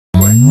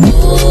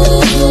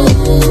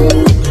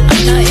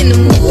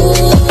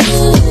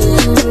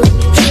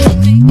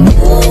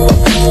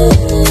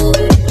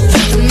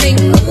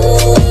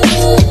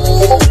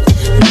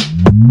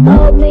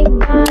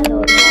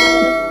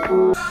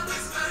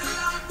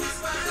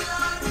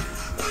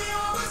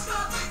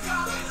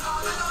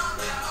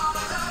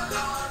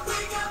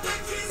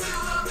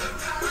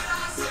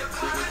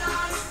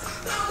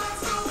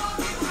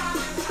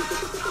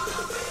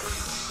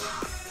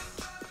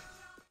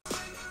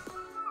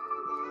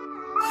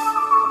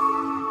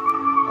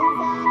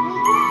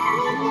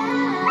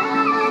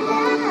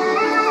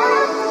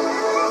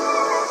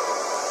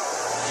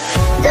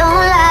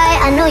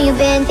you've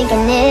been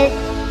thinking it.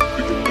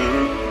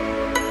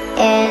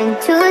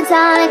 And 2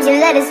 times you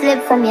let it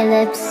slip from your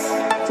lips.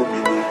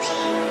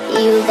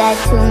 You got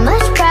too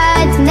much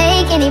pride to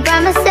make any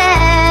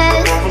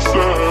promises,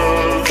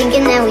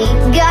 thinking that we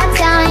got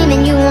time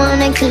and you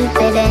wanna keep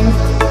it in.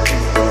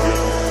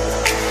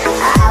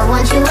 I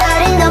want you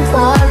out in the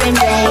pouring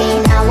rain,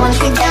 I want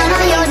you down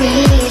on your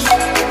knees,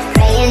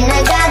 praying to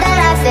God that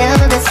I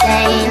feel the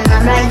same.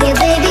 I'm right here,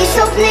 baby,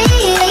 so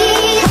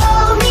please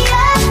hold me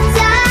up,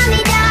 tie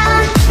me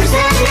down, 'cause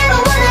I never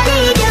wanna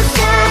leave your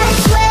side.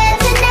 Swear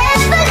to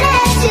never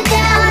let you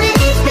down, and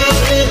it's been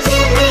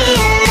reaching me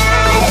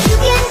alive. You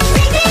can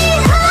take me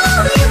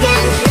home, you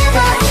can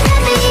never let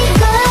me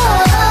go.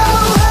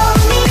 Hold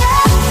me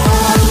up,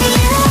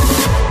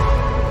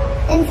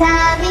 and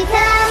tie me,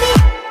 tie me.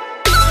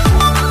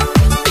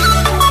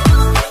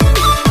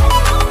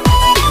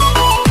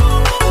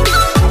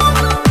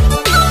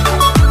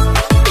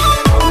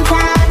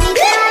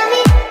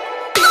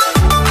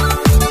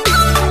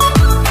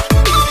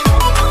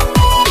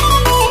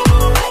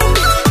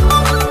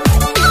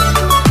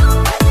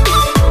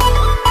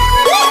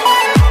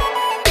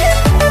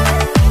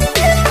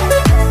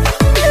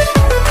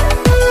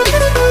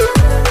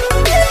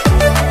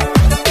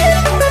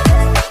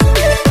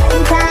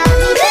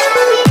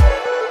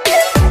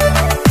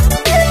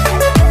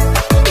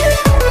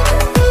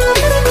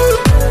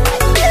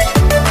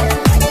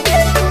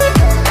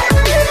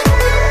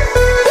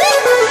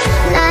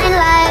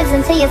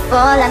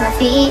 Fall at my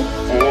feet.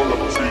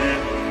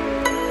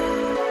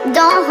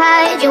 Don't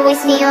hide, you're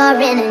wasting your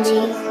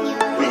energy.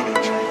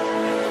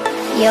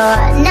 You're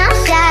not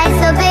shy,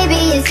 so baby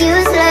it's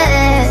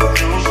useless.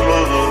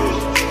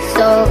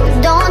 So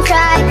don't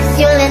try, 'cause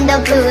you'll end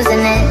up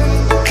losing it.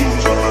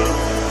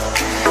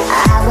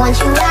 I want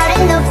you out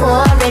in the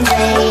pouring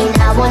rain,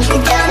 I want you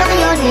down on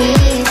your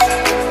knees,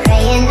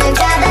 praying to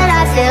God that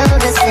I feel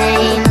the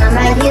same. I'm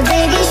right here,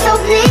 baby, so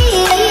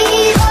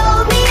please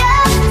hold me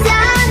up,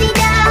 tie me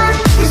down,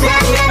 'cause I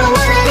never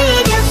wanna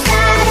leave your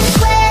side.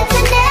 Swear to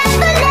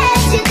never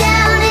let you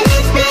down, and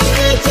it's been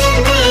reaching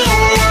me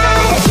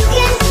alive. You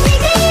can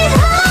take me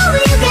home,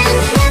 you can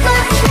never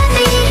let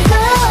me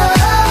go.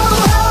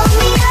 Hold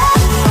me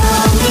up,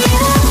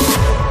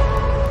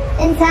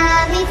 and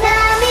tie me,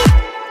 tie me.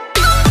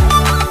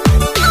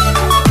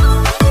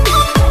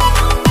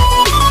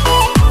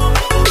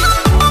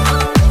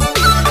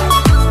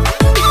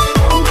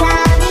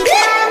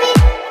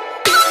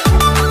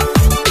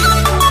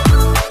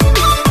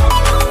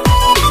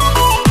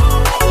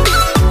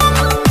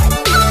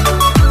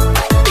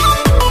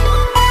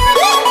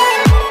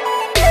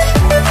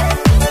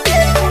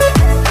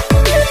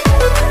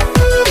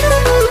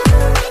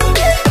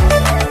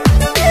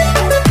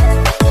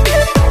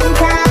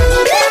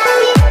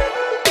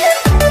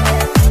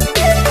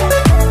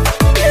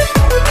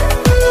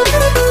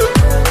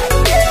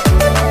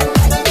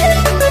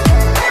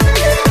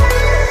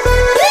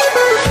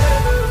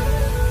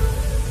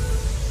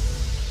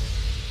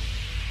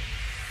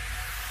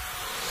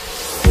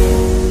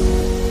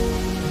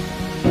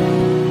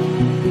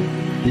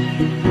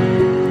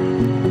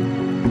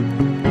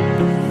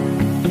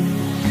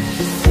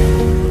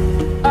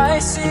 I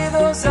see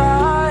those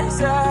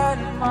eyes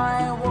and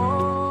my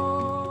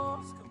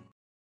walls.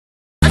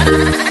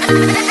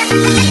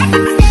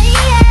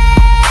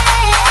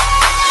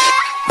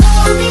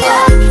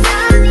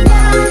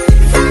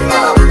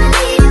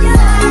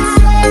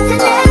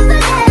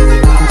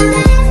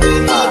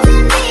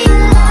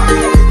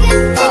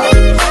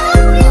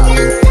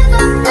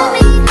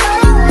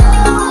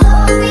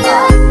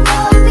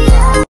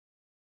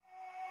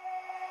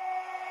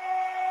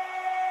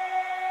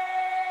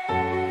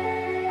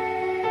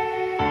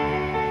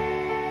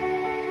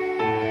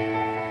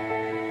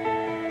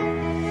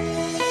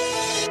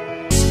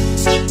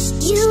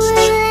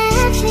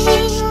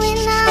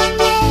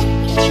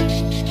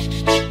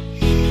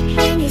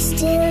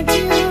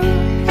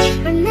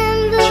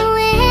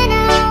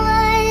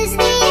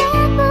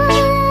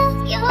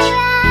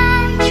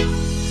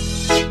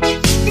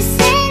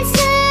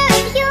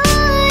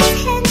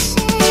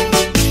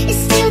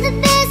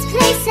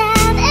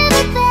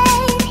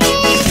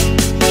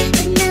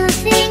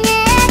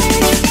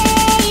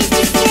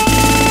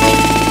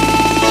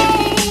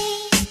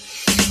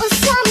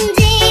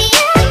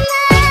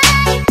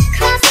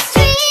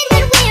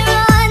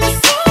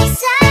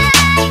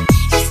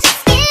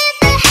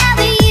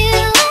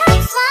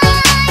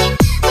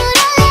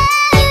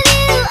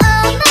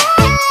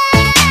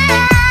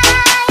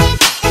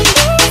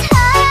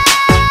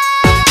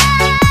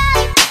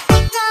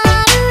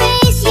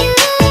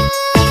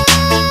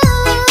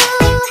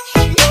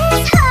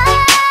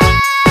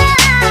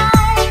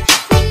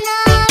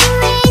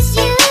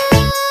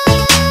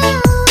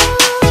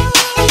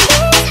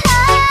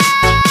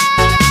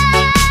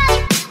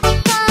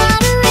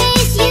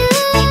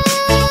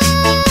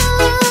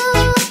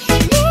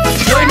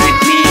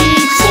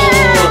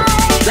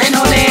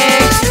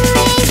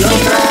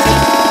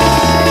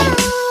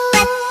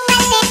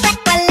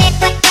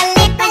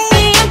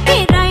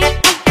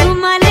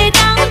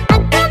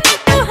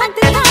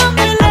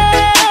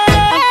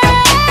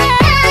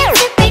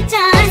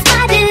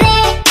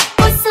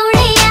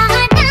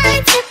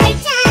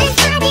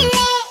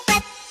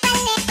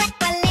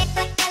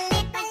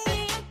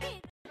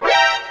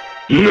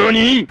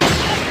 何？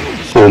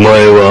お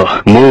前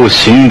はもう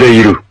死んで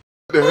いる。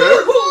The heck?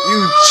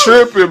 You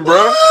tripping,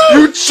 bro?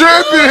 You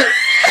tripping?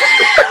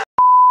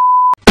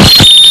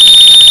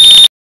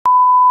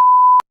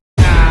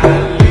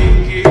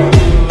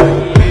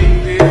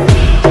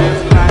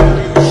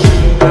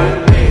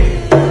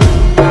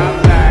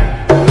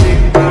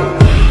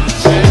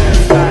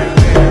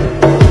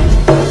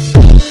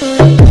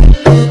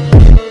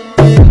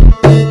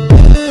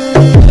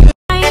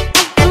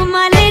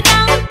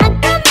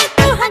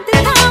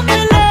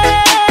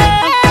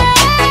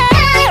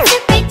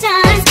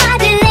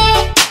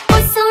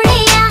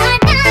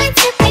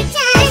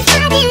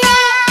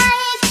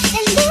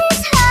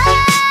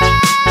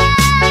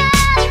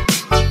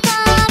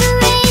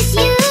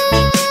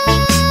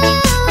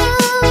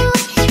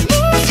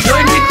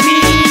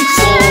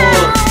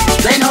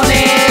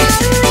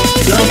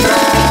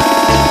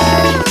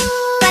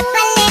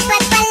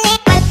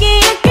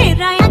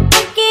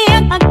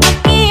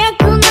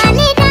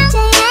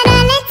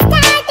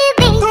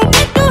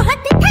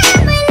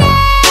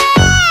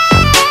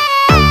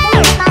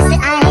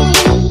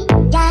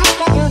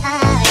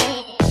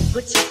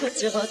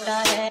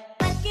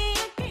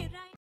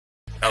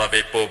 Ela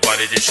veio pro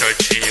baile de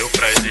shortinho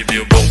pra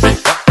exibir o bom.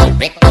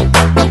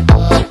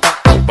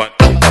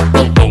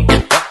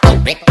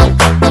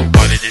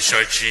 Baile de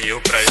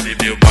shortinho pra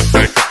exibir o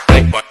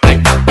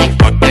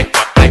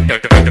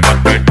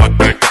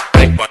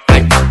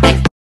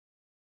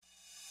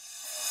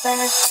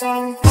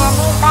Bouncing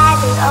penny by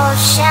the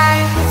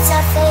ocean, it's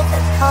our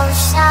favorite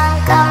potion.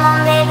 Come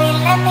on baby,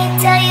 let me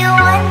tell you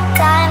one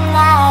time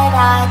that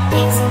our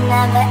days are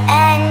never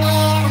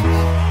ending.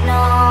 No,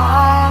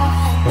 our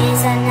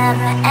days are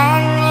never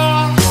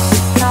ending.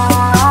 No,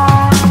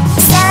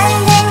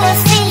 sand in your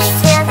feet,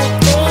 feel the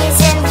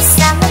breeze in the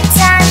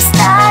summertime.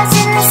 Stars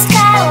in the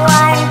sky,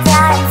 one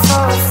time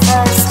for the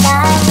first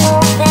time.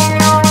 Moving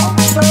away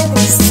to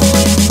the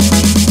sea,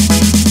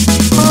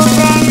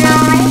 moving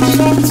away,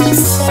 can't you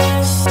see?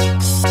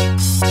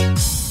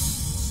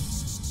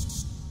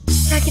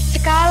 Sakit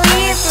sekali,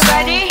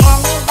 everybody.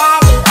 Penny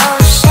by the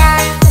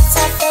ocean, it's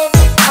our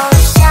favorite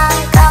potion.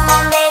 Come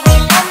on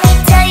baby, let me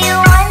tell you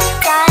one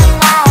time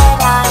that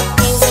our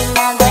days are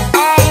never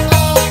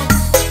ending.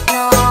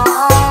 No,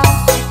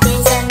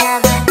 days are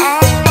never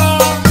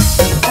ending.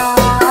 No.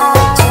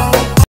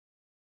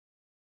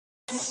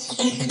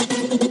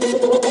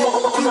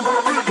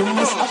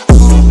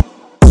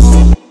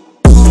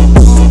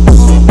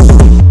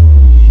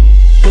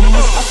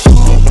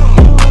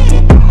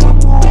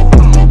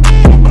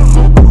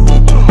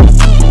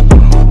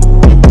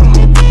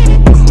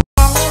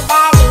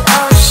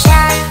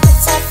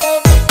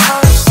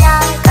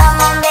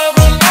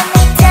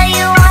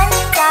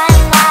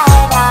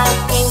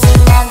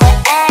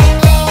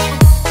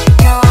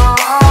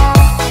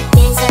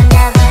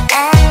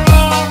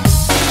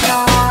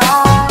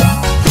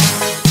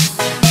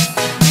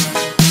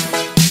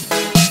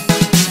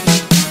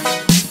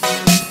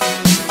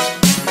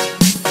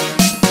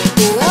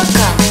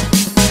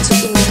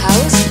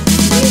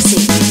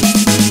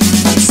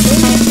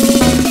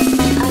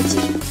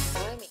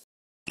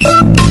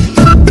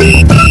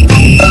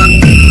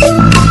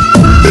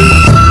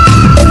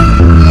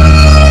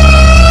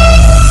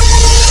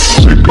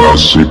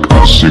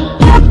 Asik-asik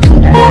gak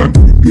cuma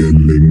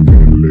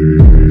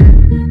digeleng-geleng.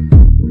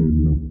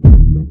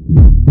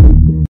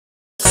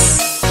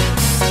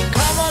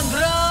 Come on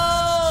bro,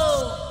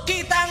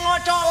 kita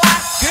ngocok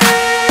lagi.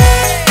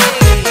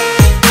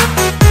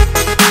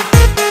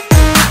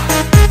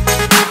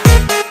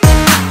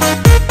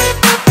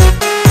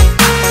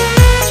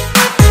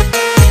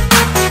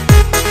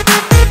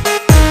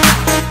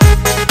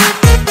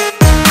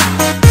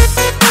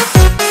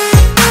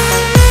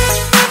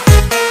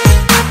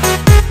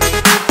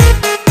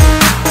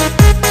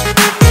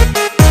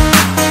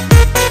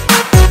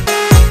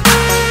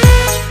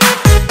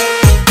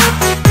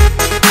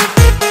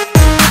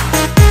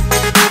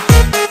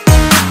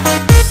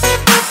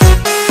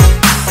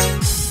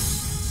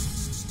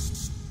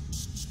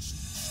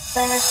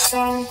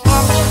 Bouncing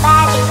penny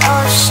by the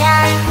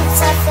ocean,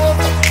 it's our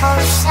favorite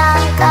potion.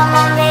 Come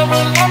on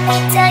baby, let me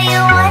tell you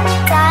one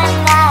time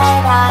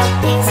that our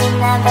days are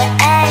never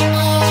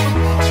ending.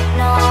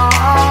 No,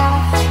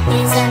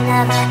 days are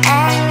never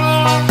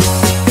ending.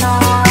 No,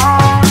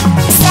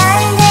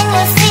 sand in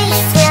your feet,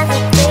 feel the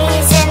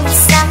breeze in the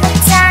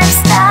summertime.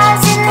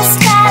 Stars in the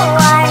sky,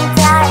 one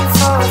time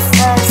for the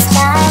first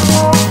time.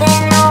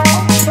 Moving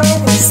away to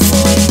the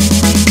sea,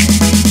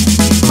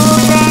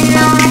 moving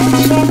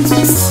away, can't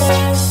you see?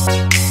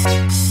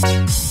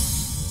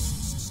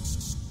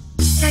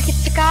 Sakit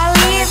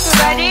sekali,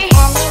 everybody.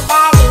 Penny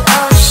by the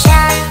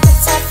ocean,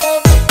 it's our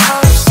favorite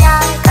potion.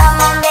 Come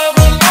on baby,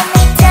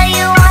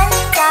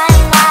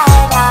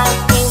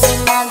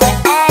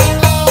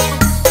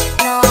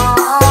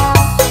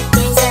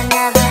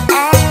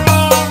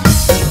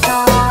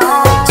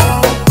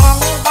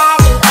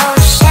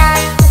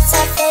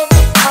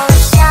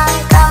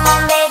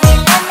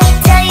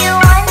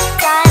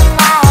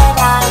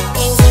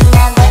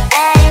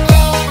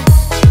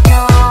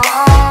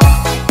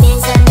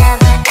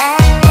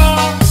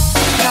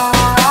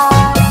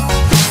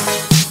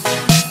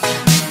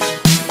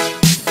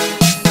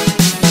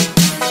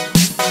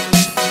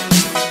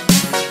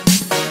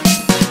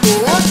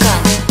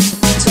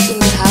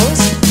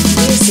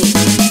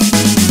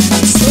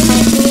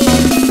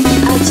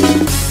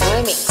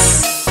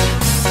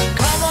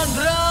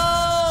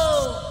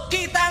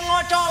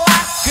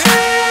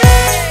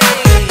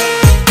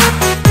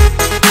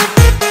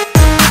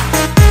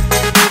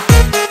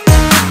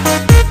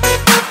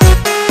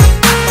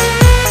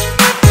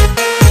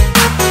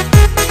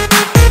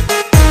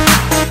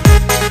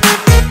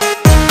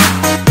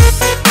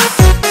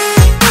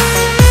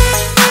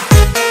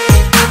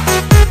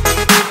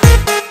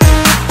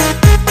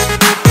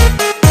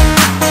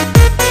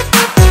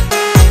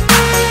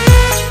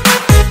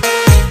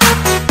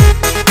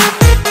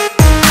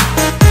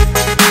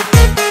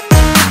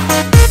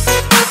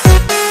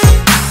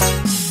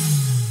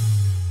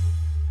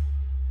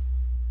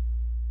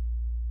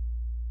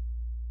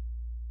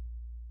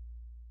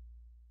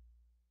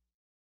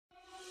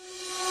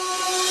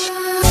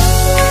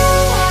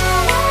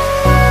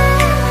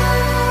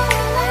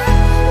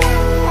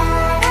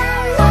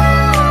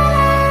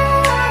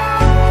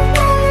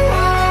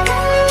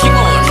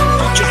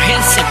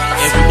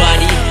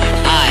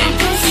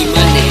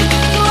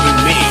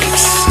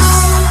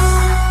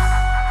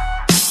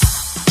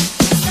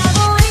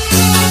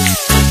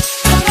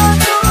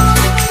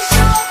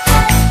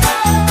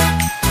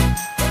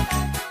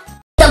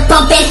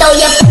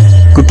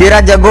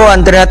 Kira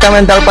jagoan ternyata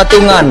mental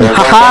patungan.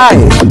 Hai.